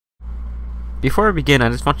Before we begin, I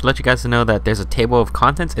just want to let you guys know that there's a table of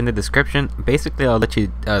contents in the description. Basically, I'll let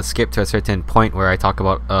you skip to a certain point where I talk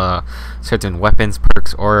about certain weapons,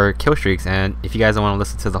 perks, or kill streaks, and if you guys don't want to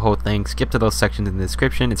listen to the whole thing, skip to those sections in the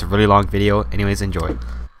description. It's a really long video. Anyways, enjoy.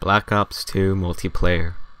 Black Ops 2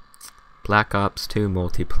 multiplayer. Black Ops 2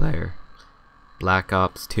 multiplayer. Black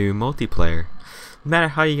Ops 2 multiplayer. No matter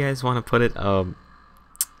how you guys want to put it,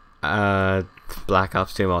 Black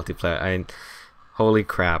Ops 2 multiplayer. Holy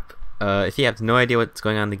crap. If you have no idea what's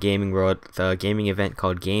going on in the gaming world, the gaming event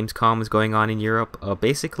called Gamescom is going on in Europe.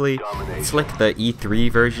 Basically, it's like the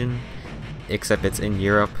E3 version, except it's in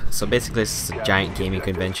Europe. So basically, it's a giant gaming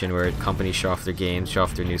convention where companies show off their games, show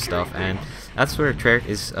off their new stuff, and that's where Riot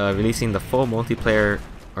is releasing the full multiplayer,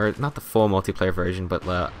 or not the full multiplayer version, but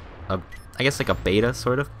I guess like a beta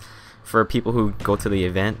sort of, for people who go to the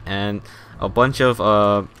event, and a bunch of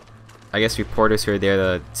I guess reporters who are there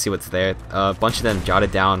to see what's there. A bunch of them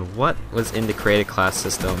jotted down what was in the created class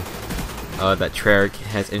system that Treyarch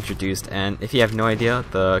has introduced. And if you have no idea,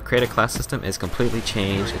 the created class system is completely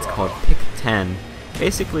changed. It's called Pick 10.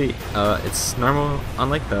 Basically, it's normal,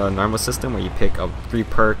 unlike the normal system where you pick up 3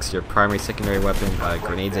 perks, your primary, secondary weapon,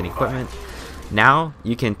 grenades, and equipment. Now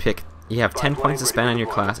you can pick. You have 10 points to spend on your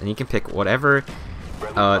class, and you can pick whatever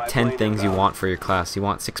 10 things you want for your class. You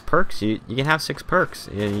want 6 perks, you can have 6 perks.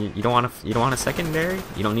 You don't want a secondary,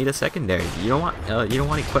 you don't need a secondary. You don't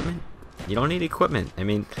want equipment, you don't need equipment. I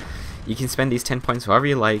mean, you can spend these 10 points however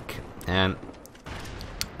you like, and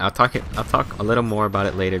I'll talk a little more about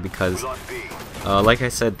it later, because like I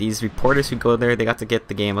said, these reporters who go there, they got to get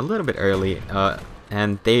the game a little bit early,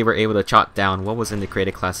 and they were able to jot down what was in the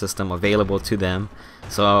created class system available to them.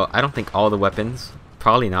 So I don't think all the weapons,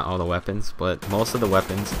 probably not all the weapons, but most of the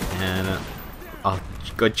weapons, and a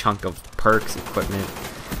good chunk of perks, equipment,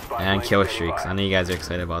 and kill streaks. I know you guys are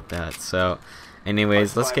excited about that. So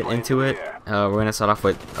anyways, let's get into it. We're gonna start off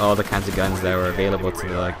with all the kinds of guns that were available to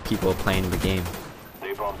the people playing the game.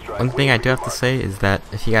 One thing I do have to say is that,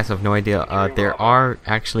 if you guys have no idea, there are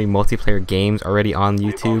actually multiplayer games already on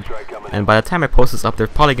YouTube, and by the time I post this up, there's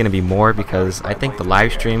probably going to be more, because I think the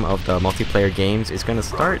live stream of the multiplayer games is going to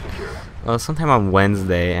start sometime on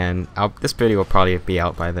Wednesday, and this video will probably be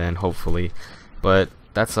out by then, hopefully. But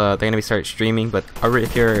that's they're going to be start streaming. But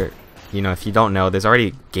if you're, if you don't know, there's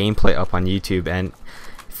already gameplay up on YouTube, and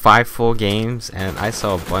 5 full games, and I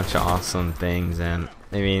saw a bunch of awesome things, and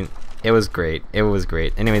I mean, it was great. It was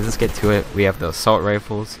great. Anyways, let's get to it. We have the assault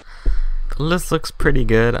rifles. The list looks pretty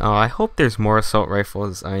good. I hope there's more assault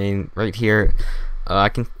rifles. I mean, right here, I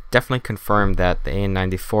can definitely confirm that the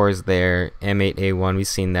AN-94 is there. M8A1, we've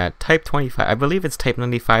seen that. Type 25, I believe it's Type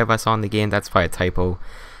 95 I saw in the game. That's probably a typo.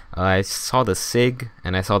 I saw the SIG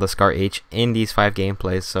and I saw the SCAR H in these 5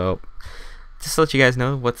 gameplays. So just to let you guys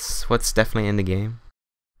know what's definitely in the game.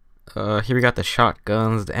 Here we got the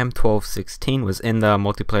shotguns. The M1216 was in the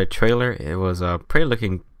multiplayer trailer. It was a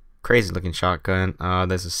pretty crazy looking shotgun.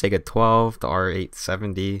 There's a Sega 12, the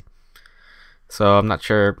R870. So I'm not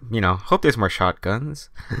sure, hope there's more shotguns.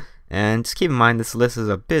 And just keep in mind, this list is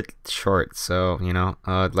a bit short. So,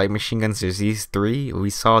 light machine guns, there's these 3. We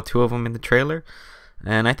saw 2 of them in the trailer.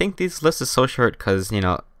 And I think this list is so short because,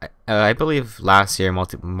 I believe last year,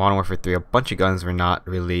 Modern Warfare 3, a bunch of guns were not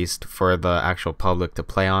released for the actual public to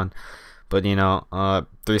play on. But,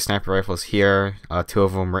 3 sniper rifles here, 2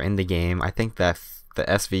 of them were in the game. I think that the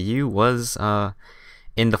SVU was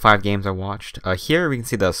in the 5 games I watched. Here we can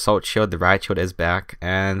see the assault shield, the riot shield is back,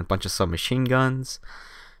 and a bunch of submachine guns.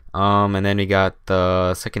 And then we got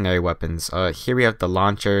the secondary weapons. Here we have the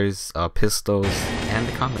launchers, pistols, and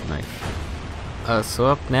the combat knife. So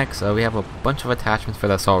up next, we have a bunch of attachments for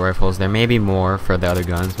the assault rifles. There may be more for the other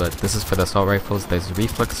guns, but this is for the assault rifles. There's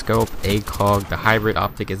reflex scope, ACOG, the hybrid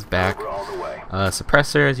optic is back,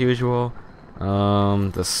 suppressor as usual,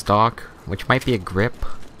 the stock, which might be a grip,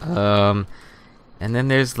 and then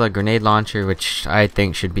there's the grenade launcher, which I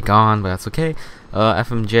think should be gone, but that's okay.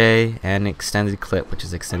 FMJ and extended clip, which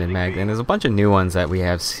is extended mag, and there's a bunch of new ones that we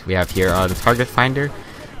have here. The target finder.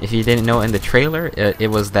 If you didn't know, in the trailer, it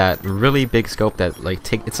was that really big scope that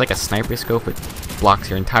it's like a sniper scope. It blocks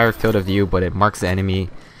your entire field of view, but it marks the enemy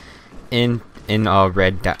in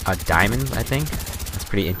red diamonds. I think that's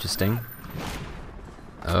pretty interesting.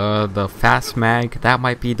 The fast mag, that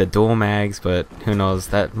might be the dual mags, but who knows?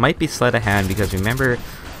 That might be sleight of hand, because remember,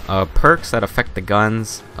 perks that affect the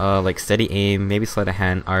guns, like steady aim, maybe sleight of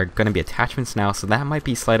hand, are gonna be attachments now. So that might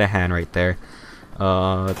be sleight of hand right there.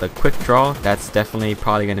 The quick draw, that's definitely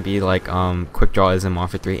probably going to be like quick draw is in Modern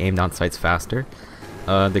Warfare 3, aim down sights faster.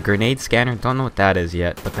 The grenade scanner, don't know what that is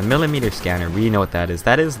yet, but the millimeter scanner, we know what that is.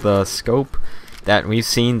 That is the scope that we've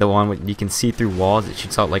seen, the one you can see through walls. It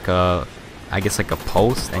shoots out like a I guess like a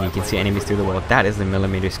post, and you can see enemies through the wall. That is the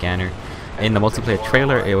millimeter scanner. In the multiplayer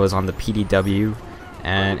trailer, it was on the PDW,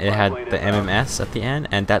 and it had the MMS at the end,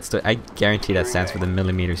 and that's the, I guarantee that stands for the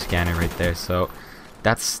millimeter scanner right there. So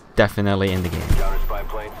that's definitely in the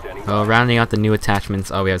game. Rounding out the new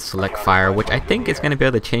attachments, we have select fire, which I think is going to be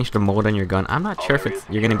able to change the mode on your gun. I'm not sure if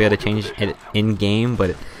you're going to be able to change it in game,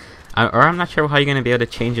 but or I'm not sure how you're going to be able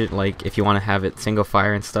to change it, like if you want to have it single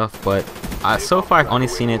fire and stuff. But so far I've only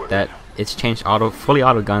seen it that it's changed fully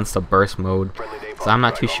auto guns to burst mode, so I'm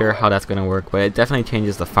not too sure how that's going to work, but it definitely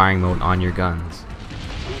changes the firing mode on your guns.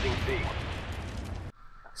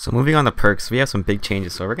 So moving on to perks, we have some big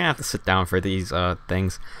changes, so we're gonna have to sit down for these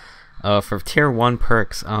things. For tier 1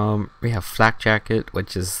 perks, we have Flak Jacket,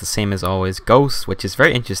 which is the same as always. Ghost, which is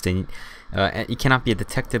very interesting. You cannot be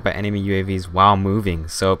detected by enemy UAVs while moving.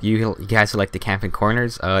 So if you guys who like to camp in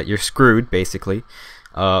corners, you're screwed basically.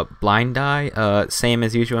 Blind Eye, same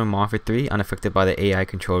as usual in Modern Warfare 3, unaffected by the AI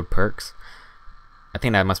controlled perks. I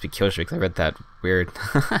think that must be Killstreaks. I read that weird.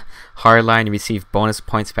 Hardline, you receive bonus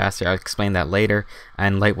points faster. I'll explain that later.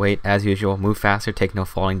 And Lightweight, as usual, move faster, take no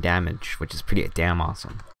falling damage, which is pretty damn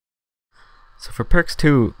awesome. So for perk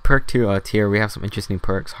 2 tier, we have some interesting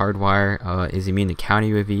perks. Hardwire is immune to counter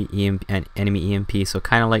UAV and enemy EMP, so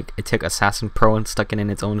kind of like it took Assassin Pro and stuck it in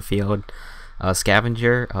its own field.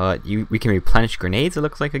 Scavenger, we can replenish grenades, it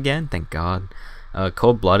looks like, again, thank God.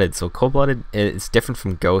 Cold-blooded. So cold-blooded is different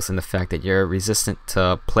from Ghost in the fact that you're resistant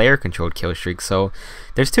to player-controlled kill streaks. So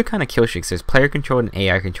there's two kind of kill streaks. There's player-controlled and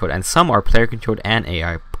AI-controlled, and some are player-controlled and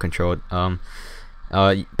AI-controlled.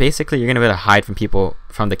 Basically, you're gonna be able to hide from people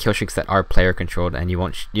from the kill streaks that are player-controlled, and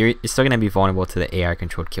you're still gonna be vulnerable to the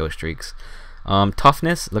AI-controlled kill streaks.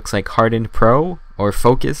 Toughness looks like Hardened Pro or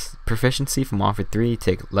Focus Proficiency from Modern Warfare 3,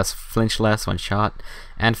 take flinch less one shot,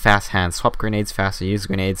 and Fast Hands, swap grenades faster, use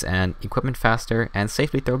grenades and equipment faster, and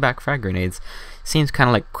safely throw back frag grenades. Seems kind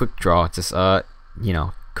of like Quick Draw, just you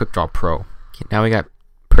know, Quick Draw Pro. Okay, now we got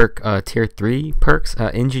perk tier 3 perks.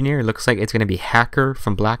 Engineer looks like it's gonna be Hacker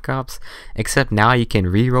from Black Ops, except now you can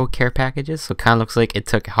reroll care packages, so kind of looks like it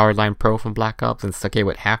took Hardline Pro from Black Ops and stuck it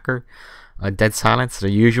with Hacker. Dead Silence, the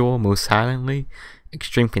usual, move silently.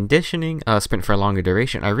 Extreme Conditioning, sprint for a longer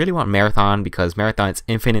duration. I really want Marathon because Marathon is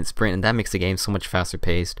infinite sprint and that makes the game so much faster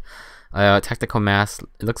paced. Tactical Mass,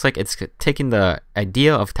 it looks like it's taking the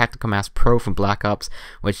idea of Tactical Mass Pro from Black Ops,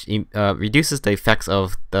 which reduces the effects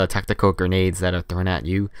of the tactical grenades that are thrown at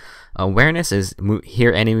you. Awareness is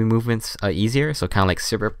hear enemy movements easier, so kind of like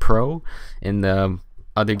Super Pro in the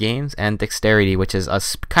other games. And Dexterity, which is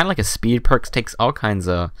kind of like a speed perk, takes all kinds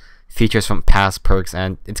of features from past perks,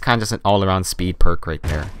 and it's kind of just an all-around speed perk right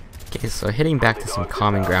there. Okay, so hitting back to some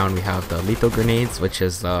common ground, we have the lethal grenades, which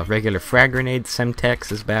is the regular frag grenade.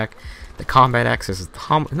 Semtex is back. The combat axe is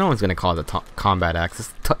no one's gonna call it the combat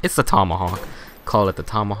axe. It's the tomahawk. Call it the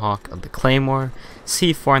tomahawk. The claymore,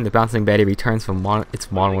 C4, and the bouncing Betty returns from its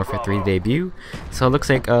Modern Warfare 3 debut. So it looks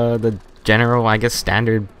like the general, I guess,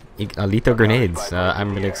 standard lethal grenades.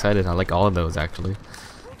 I'm really excited. I like all of those actually.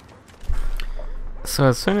 So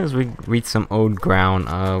as soon as we reach some old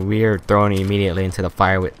ground, we are thrown immediately into the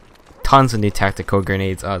fire with tons of new tactical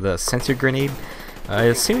grenades. The sensor grenade, I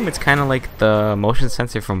assume it's kind of like the motion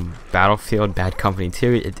sensor from Battlefield Bad Company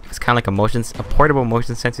 2. It's kind of like a portable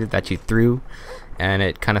motion sensor that you threw, and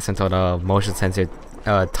it kind of sent out a motion sensor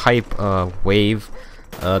type wave.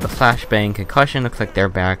 The flashbang concussion looks like they're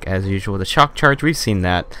back as usual. The shock charge, we've seen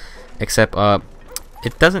that, except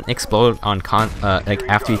it doesn't explode on like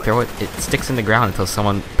after you throw it. It sticks in the ground until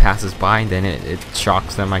someone passes by, and then it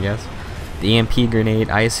shocks them, I guess. The EMP grenade,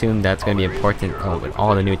 I assume that's going to be important with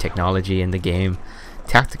all the new technology in the game.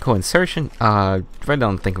 Tactical insertion, I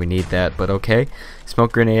don't think we need that, but okay.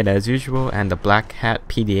 Smoke grenade as usual, and the Black Hat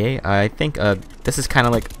PDA. I think this is kind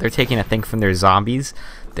of like they're taking a thing from their zombies.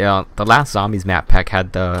 The last Zombies map pack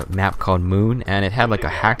had the map called Moon, and it had like a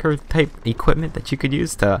hacker type equipment that you could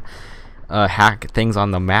use to hack things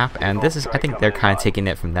on the map, and this is, I think they're kind of taking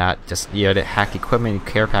it from that, just to hack equipment,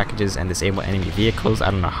 care packages, and disable enemy vehicles.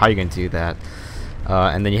 I don't know how you're gonna do that.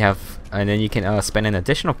 And then you can spend an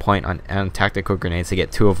additional point on tactical grenades to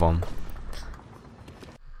get 2 of them.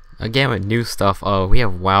 Again, with new stuff, we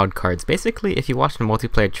have Wildcards. Basically, if you watched the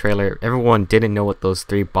multiplayer trailer, everyone didn't know what those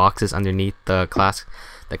 3 boxes underneath the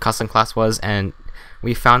custom class was, and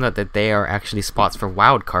we found out that they are actually spots for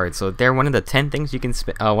Wildcards. So they're one of the 10 things you can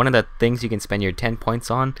spend your 10 points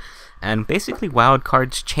on. And basically,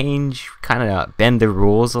 Wildcards kind of bend the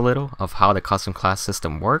rules a little of how the custom class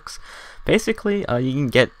system works. Basically, you can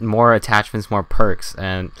get more attachments, more perks,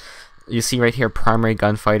 and you see right here, primary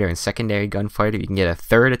gunfighter and secondary gunfighter. You can get a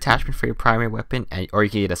 3rd attachment for your primary weapon, or you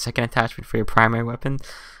can get a 2nd attachment for your primary weapon.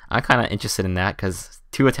 I'm kind of interested in that because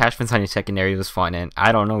 2 attachments on your secondary was fun, and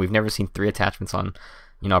I don't know, we've never seen 3 attachments on,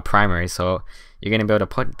 you know, a primary. So you're gonna be able to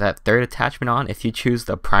put that 3rd attachment on if you choose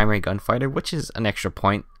the primary gunfighter, which is an extra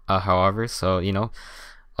point, however. So you know,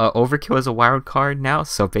 overkill is a wild card now,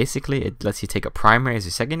 so basically it lets you take a primary as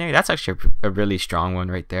your secondary. That's actually a really strong one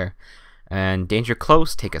right there. And danger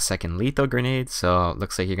close, take a 2nd lethal grenade. So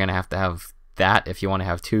looks like you're gonna have to have that if you want to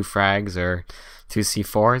have 2 frags or 2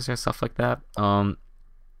 C4s or stuff like that.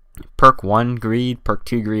 Perk 1 greed, perk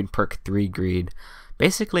 2 greed, perk 3 greed.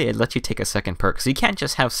 Basically it lets you take a 2nd perk, so you can't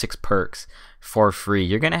just have 6 perks for free.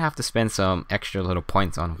 You're gonna have to spend some extra little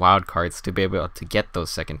points on wild cards to be able to get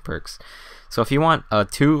those 2nd perks. So if you want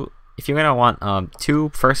if you're gonna want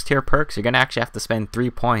 2 first tier perks, you're gonna actually have to spend 3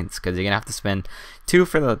 points, because you're gonna have to spend 2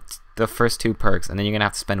 for the first 2 perks, and then you're gonna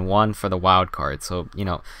have to spend 1 for the wild card. So you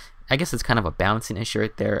know, I guess it's kind of a balancing issue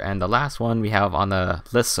right there. And the last one we have on the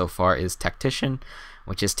list so far is Tactician,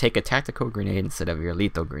 which is take a tactical grenade instead of your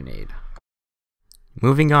lethal grenade.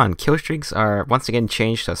 Moving on, Killstreaks are once again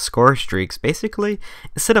changed to Scorestreaks. Basically,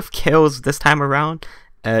 instead of kills this time around,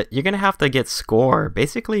 you're gonna have to get score.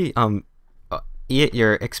 Basically,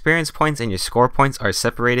 your experience points and your score points are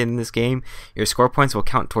separated in this game. Your score points will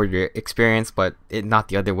count toward your experience, but not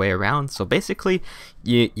the other way around. So basically,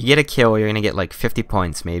 you get a kill, you're gonna get like 50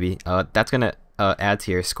 points maybe. That's gonna add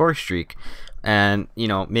to your score streak, and you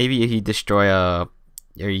know, maybe if you destroy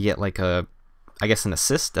or you get like an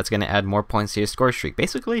assist, that's gonna add more points to your score streak.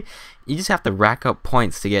 Basically, you just have to rack up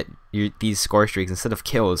points to get these score streaks instead of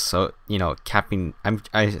kills. So you know,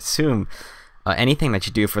 I assume anything that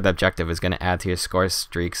you do for the objective is going to add to your score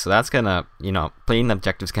streak. So that's going to, you know, playing the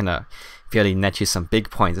objective is going to really net you some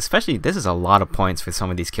big points. Especially, this is a lot of points for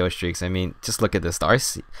some of these kill streaks. I mean, just look at this. The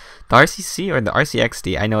RCC or the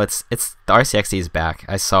RCXD, I know it's the RCXD is back.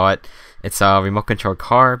 I saw it. It's a remote control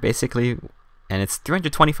car, basically, and it's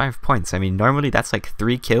 325 points. I mean, normally that's like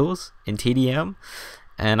 3 kills in TDM.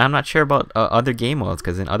 And I'm not sure about other game modes,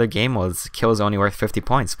 because in other game modes, kills are only worth 50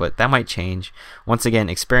 points, but that might change. Once again,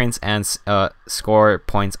 experience and score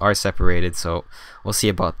points are separated, so we'll see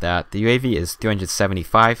about that. The UAV is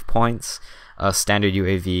 375 points, standard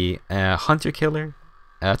UAV. Hunter Killer,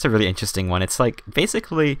 that's a really interesting one. It's like,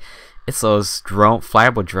 basically, it's those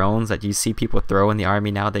flyable drones that you see people throw in the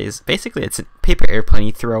army nowadays. Basically, it's a paper airplane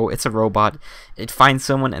you throw. It's a robot. It finds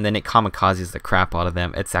someone, and then it kamikazes the crap out of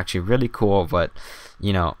them. It's actually really cool, but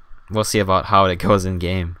you know, we'll see about how it goes in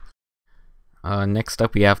game. Next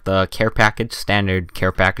up, we have the care package. Standard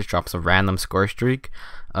care package drops a random score streak.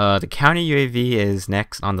 The counter UAV is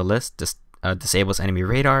next on the list. Disables enemy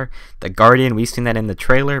radar. The Guardian, we've seen that in the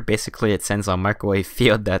trailer. Basically, it sends a microwave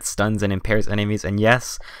field that stuns and impairs enemies. And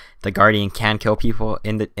yes, the Guardian can kill people.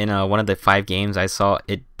 In one of the 5 games I saw,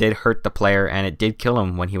 it did hurt the player, and it did kill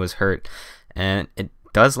him when he was hurt. And it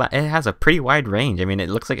has a pretty wide range. I mean, it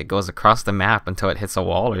looks like it goes across the map until it hits a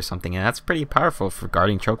wall or something, and that's pretty powerful for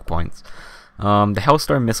guarding choke points. The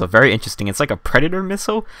Hellstorm missile, very interesting. It's like a Predator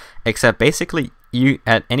missile, except basically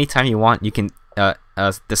at any time you want, you can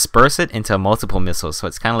disperse it into multiple missiles. So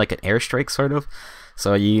it's kind of like an airstrike sort of.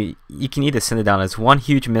 So you can either send it down as one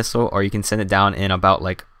huge missile, or you can send it down in about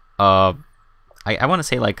like I want to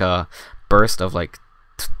say like a burst of like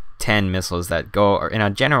 10 missiles that go in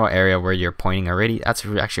a general area where you're pointing already. That's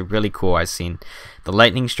actually really cool. I've seen the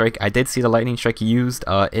lightning strike. I did see the lightning strike used.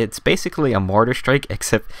 It's basically a mortar strike,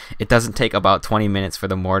 except it doesn't take about 20 minutes for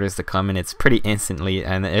the mortars to come in. It's pretty instantly,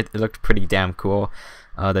 and it looked pretty damn cool.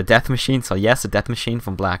 The death machine. So yes, the death machine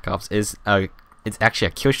from Black Ops is it's actually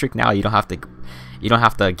a kill streak now. You don't have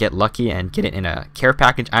to get lucky and get it in a care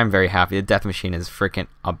package. I'm very happy. The death machine is freaking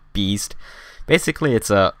a beast. Basically,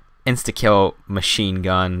 it's a insta-kill machine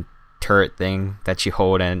gun turret thing that you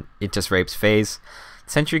hold, and it just rapes phase.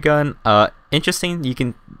 Sentry gun, interesting.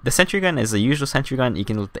 The sentry gun is the usual sentry gun. You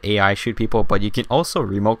can let the AI shoot people, but you can also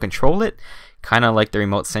remote control it, kind of like the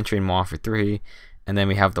remote sentry in Modern Warfare 3. And then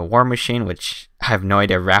we have the war machine, which I have no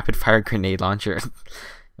idea, rapid fire grenade launcher.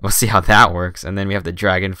 We'll see how that works. And then we have the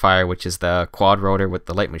Dragonfire, which is the quad rotor with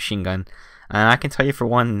the light machine gun. And I can tell you for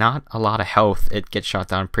one, not a lot of health. It gets shot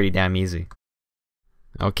down pretty damn easy.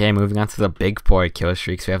 Okay, moving on to the big boy kill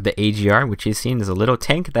streaks. We have the AGR, which you've seen is a little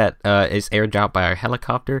tank that is airdropped by our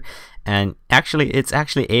helicopter. And it's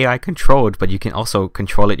actually AI controlled, but you can also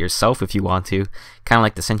control it yourself if you want to. Kind of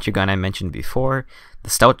like the sentry gun I mentioned before. The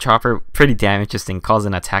stealth chopper, pretty damn interesting, calls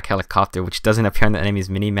an attack helicopter, which doesn't appear on the enemy's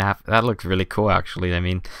mini-map. That looks really cool, actually. I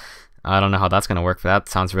mean, I don't know how that's going to work, but that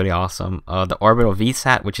sounds really awesome. The orbital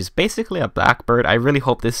VSAT, which is basically a Blackbird. I really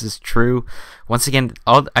hope this is true. Once again,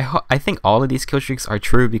 I think all of these kill streaks are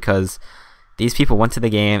true because these people went to the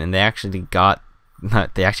game and they actually got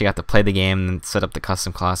they actually got to play the game and set up the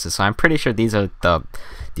custom classes. So I'm pretty sure these are the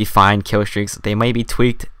defined kill streaks. They might be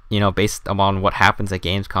tweaked, based on what happens at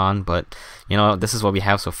Gamescom, but this is what we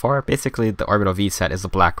have so far. Basically, the Orbital V set is a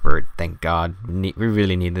Blackbird. Thank God, we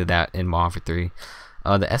really needed that in Modern Warfare 3.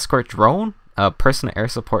 The escort drone, personal air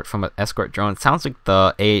support from an escort drone. It sounds like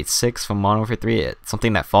the A86 from Modern Warfare 3. It's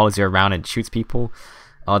something that follows you around and shoots people.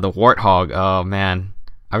 The Warthog. Oh man,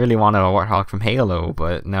 I really wanted a Warthog from Halo,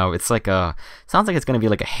 but no, it's like sounds like it's gonna be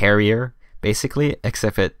like a Harrier, basically,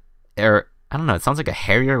 except I don't know, it sounds like a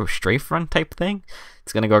Harrier strafe run type thing.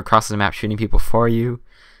 It's gonna go across the map shooting people for you.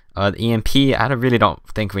 The EMP, I really don't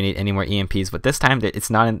think we need any more EMPs, but this time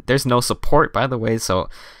there's no support, by the way, so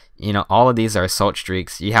all of these are assault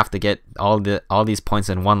streaks. You have to get all these points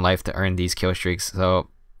in one life to earn these kill streaks, so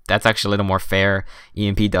that's actually a little more fair.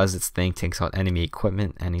 EMP does its thing, takes out enemy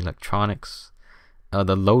equipment and electronics.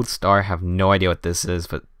 The Lodestar, have no idea what this is,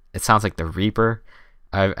 but it sounds like the Reaper.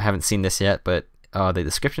 I haven't seen this yet, but the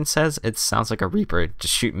description says it sounds like a Reaper.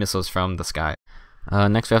 Just shoot missiles from the sky.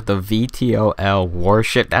 Next we have the VTOL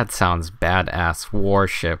Warship. That sounds badass.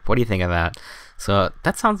 Warship. What do you think of that? So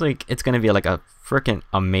that sounds like it's going to be like a freaking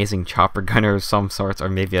amazing chopper gunner of some sorts, or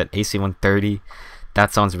maybe an AC-130.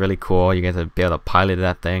 That sounds really cool. You guys will be able to pilot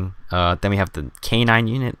that thing. Then we have the K9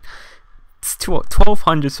 unit. It's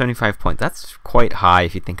 1,275 points. That's quite high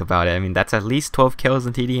if you think about it. I mean, that's at least 12 kills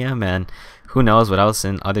in TDM, and who knows what else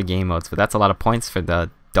in other game modes. But that's a lot of points for the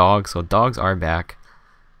dogs, so dogs are back.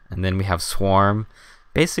 And then we have Swarm.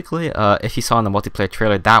 Basically, if you saw in the multiplayer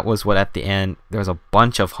trailer, that was what at the end, there was a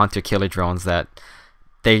bunch of hunter-killer drones that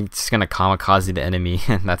they're just going to kamikaze the enemy,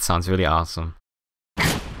 and that sounds really awesome.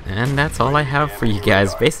 And that's all I have for you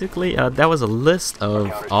guys. Basically, that was a list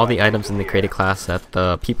of all the items in the created class that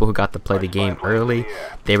the people who got to play the game early,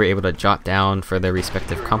 they were able to jot down for their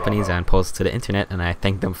respective companies and post to the internet, and I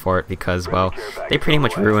thank them for it because, well, they pretty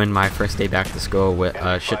much ruined my first day back to school with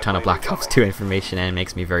a shit ton of Black Ops 2 information, and it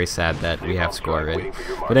makes me very sad that we have score already.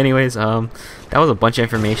 But anyways, that was a bunch of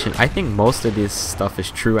information. I think most of this stuff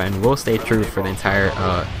is true and will stay true for the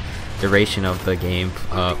entire duration of the game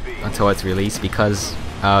until it's released, because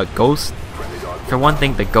Ghost, for one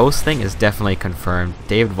thing, the Ghost thing is definitely confirmed.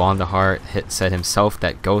 David Vonderhaar said himself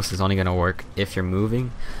that Ghost is only going to work if you're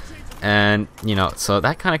moving, and so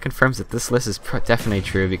that kind of confirms that this list is definitely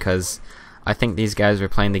true, because I think these guys were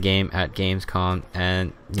playing the game at Gamescom,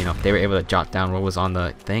 and they were able to jot down what was on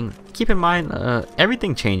the thing. Keep in mind,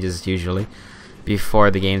 everything changes usually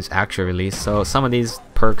before the game's actual release, so some of these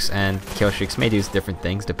perks and kill streaks may do different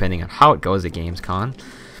things depending on how it goes at Gamescom.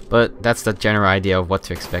 But that's the general idea of what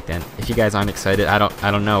to expect, and if you guys aren't excited, I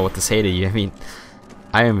don't know what to say to you. I mean,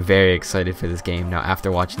 I am very excited for this game now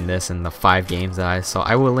after watching this and the 5 games that I saw.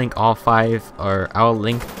 I will link all 5, or I will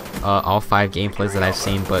link all 5 gameplays that I've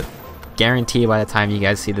seen, but guarantee by the time you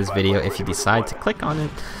guys see this video, if you decide to click on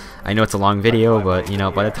it, I know it's a long video, but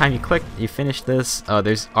by the time you finish this,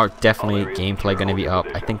 there's definitely gameplay going to be up.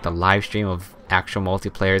 I think the live stream of actual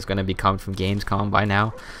multiplayer is going to be coming from Gamescom by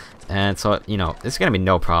now. And so, it's gonna be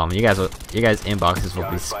no problem. You guys' inboxes will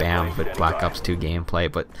be spammed with Black Ops 2 gameplay.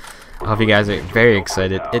 But I hope you guys are very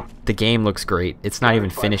excited. The game looks great. It's not even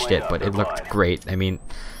finished yet, but it looked great. I mean,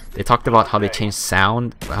 they talked about how they changed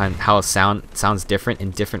sound and how sound sounds different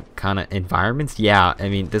in different kind of environments. Yeah, I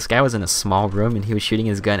mean, this guy was in a small room and he was shooting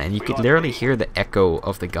his gun, and you could literally hear the echo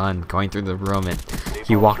of the gun going through the room, and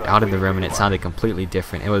he walked out of the room and it sounded completely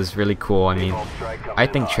different. It was really cool. I mean, I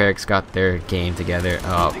think Treyarch got their game together.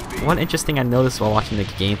 One interesting I noticed while watching the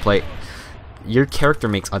gameplay, your character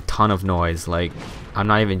makes a ton of noise. Like, I'm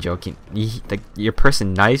not even joking. Your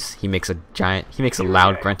person Nice, he makes a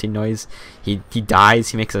loud grunting noise. He dies,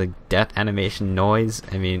 he makes a death animation noise.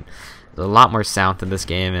 I mean, there's a lot more sound to this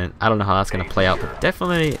game, and I don't know how that's gonna play out, but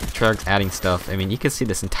definitely Treyarch's adding stuff. I mean, you can see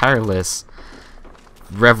this entire list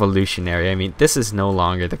revolutionary. I mean, this is no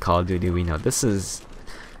longer the Call of Duty we know.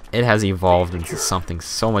 It has evolved into something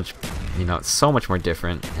so much, so much more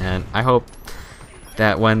different, and I hope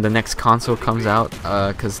that when the next console comes out,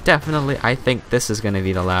 because definitely I think this is going to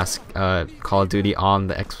be the last Call of Duty on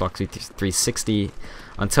the Xbox 360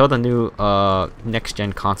 until the new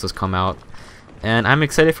next-gen consoles come out. And I'm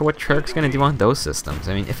excited for what Treyarch's going to do on those systems.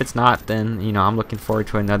 I mean, if it's not, then, I'm looking forward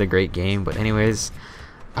to another great game. But anyways,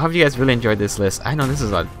 I hope you guys really enjoyed this list. I know this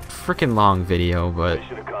is a freaking long video, but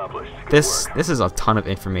this is a ton of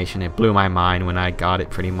information. It blew my mind when I got it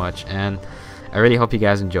pretty much, and I really hope you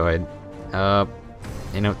guys enjoyed.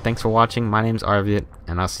 Thanks for watching. My name's arbyit,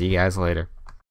 and I'll see you guys later.